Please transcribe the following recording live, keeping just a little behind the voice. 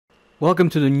Welcome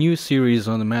to the new series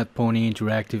on the MathPony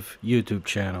Interactive YouTube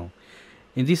channel.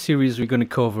 In this series we're going to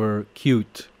cover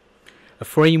Qt, a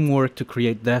framework to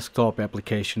create desktop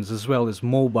applications as well as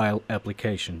mobile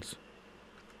applications.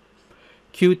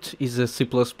 Qt is a C++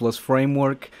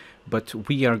 framework, but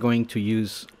we are going to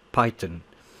use Python,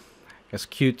 as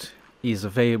Qt is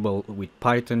available with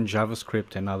Python,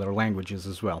 JavaScript and other languages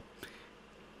as well.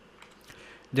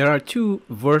 There are two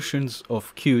versions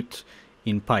of Qt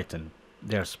in Python.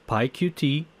 There's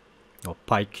PyQt or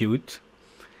PyQt,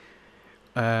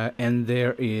 and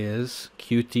there is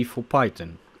Qt for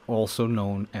Python, also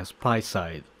known as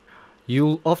PySide.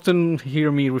 You'll often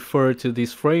hear me refer to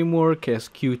this framework as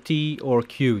Qt or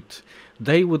Qt.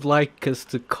 They would like us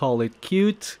to call it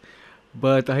Qt,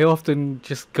 but I often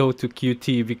just go to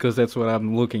Qt because that's what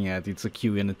I'm looking at. It's a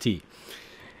Q and a T.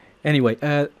 Anyway,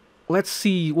 let's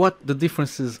see what the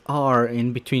differences are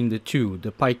in between the two,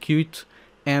 the PyQt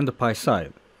and the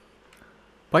PySide.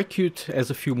 PyQt has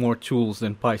a few more tools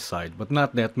than PySide, but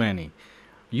not that many.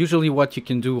 Usually what you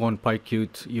can do on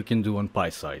PyQt, you can do on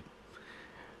PySide.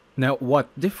 Now what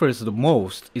differs the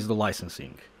most is the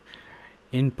licensing.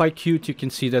 In PyQt you can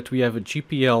see that we have a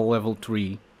GPL level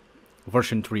 3,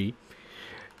 version 3,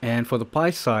 and for the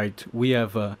PySide we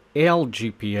have a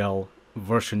LGPL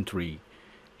version 3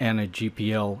 and a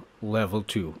GPL level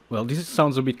 2. Well, this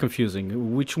sounds a bit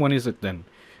confusing. Which one is it then?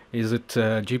 Is it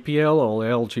GPL or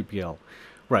LGPL?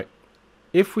 Right.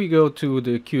 If we go to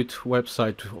the Qt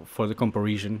website for the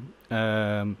comparison,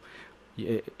 here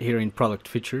in product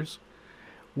features,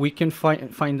 we can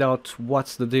find out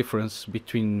what's the difference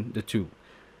between the two.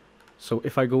 So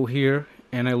if I go here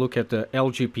and I look at the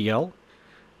LGPL,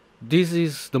 this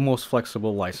is the most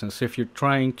flexible license. If you're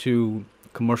trying to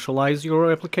commercialize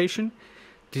your application,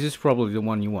 this is probably the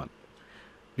one you want,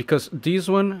 because this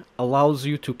one allows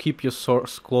you to keep your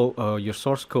source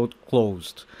code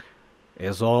closed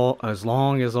as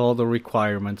long as all the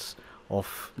requirements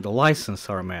of the license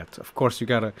are met. Of course, you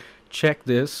gotta check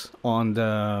this on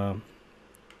the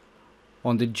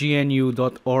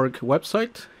gnu.org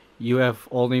website. You have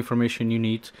all the information you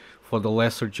need for the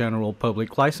lesser general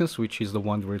public license, which is the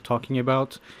one we're talking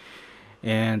about.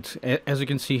 And as you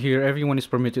can see here, everyone is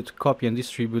permitted to copy and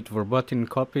distribute verbatim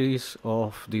copies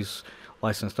of this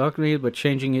license document, but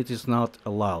changing it is not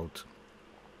allowed.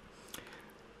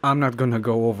 I'm not gonna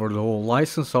go over the whole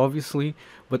license obviously,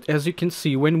 but as you can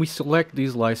see, when we select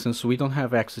this license we don't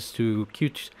have access to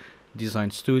Qt Design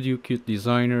Studio, Qt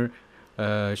Designer,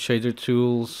 shader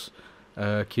tools,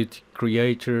 Qt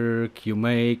Creator,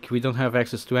 Qmake. We don't have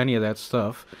access to any of that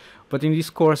stuff, but in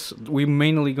this course we're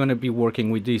mainly gonna be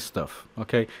working with this stuff.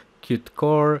 Okay, Qt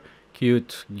Core,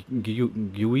 Qt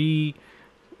GUI,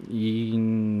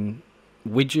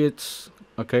 widgets.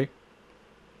 Okay,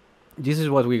 this is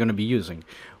what we're going to be using.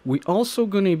 We're also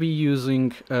going to be using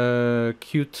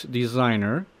Qt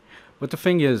Designer, but the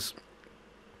thing is,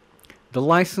 the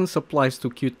license applies to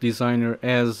Qt Designer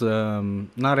as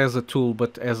not as a tool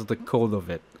but as the code of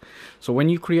it. So when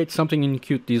you create something in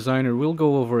Qt Designer, we'll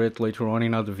go over it later on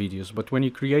in other videos, but when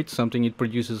you create something it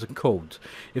produces a code.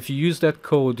 If you use that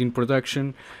code in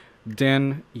production,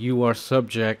 then you are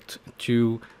subject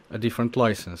to a different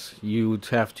license. You'd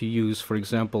have to use, for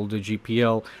example, the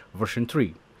GPL version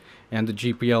 3. And the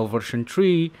GPL version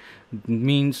 3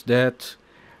 means that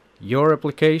your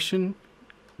application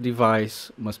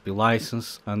device must be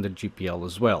licensed under GPL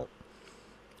as well.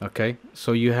 Okay,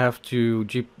 so you have to,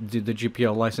 the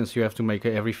GPL license, you have to make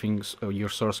everything, your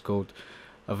source code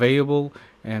available,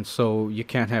 and so you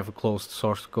can't have a closed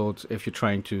source code if you're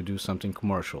trying to do something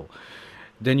commercial.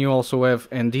 Then you also have,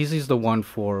 and this is the one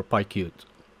for PyQt.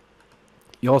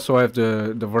 You also have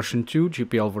the version 2,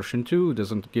 GPL version 2,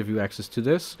 doesn't give you access to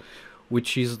this,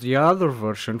 which is the other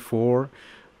version for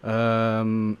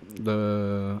the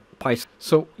PySide.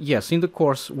 So yes, in the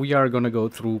course we are going to go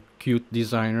through Qt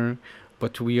Designer,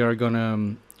 but we are going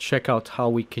to check out how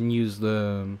we can use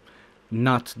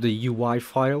not the UI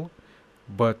file,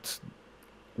 but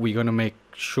we're going to make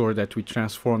sure that we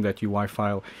transform that UI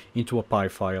file into a Py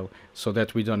file so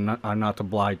that we are not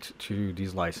obliged to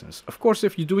this license. Of course,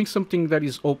 if you're doing something that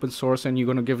is open source and you're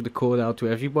going to give the code out to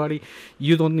everybody,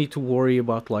 you don't need to worry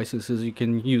about licenses. You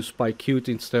can use PyQt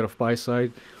instead of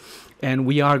PySide, and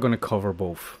we are going to cover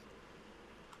both.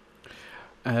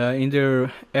 In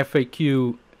their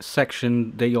FAQ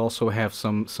section, they also have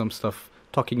some stuff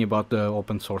talking about the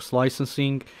open source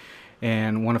licensing.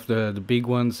 And one of the big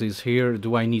ones is here: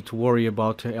 do I need to worry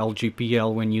about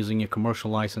LGPL when using a commercial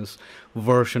license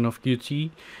version of Qt?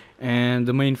 And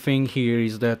the main thing here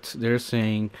is that they're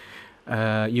saying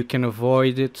you can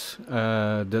avoid it,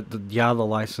 the other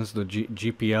license, the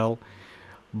GPL,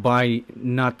 by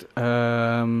not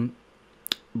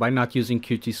using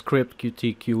Qt script,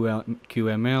 Qt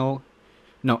QML.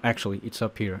 No, actually, it's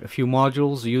up here. A few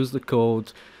modules use the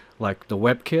code, like the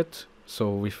WebKit.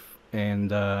 So if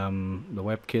the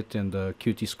WebKit and the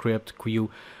Qt script,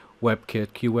 WebKit,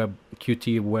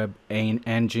 Qt Web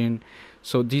Engine.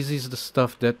 So this is the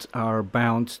stuff that are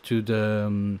bound to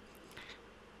the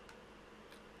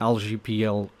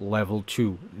LGPL level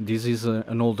 2. This is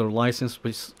an older license,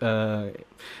 but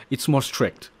it's more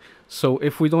strict. So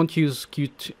if we don't use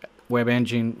Qt Web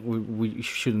Engine, we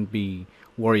shouldn't be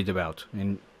worried about,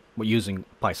 and we're using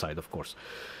PySide, of course.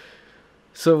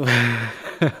 So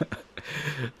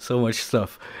so much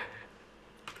stuff.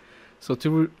 So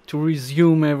to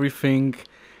resume everything,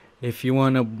 if you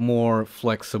want a more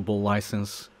flexible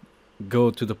license,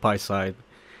 go to the PySide.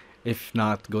 If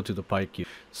not, go to the PyQt.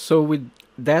 So with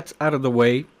that out of the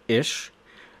way-ish,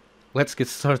 let's get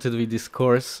started with this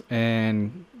course,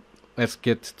 and let's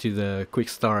get to the quick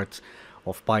start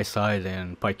of PySide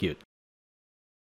and PyQt.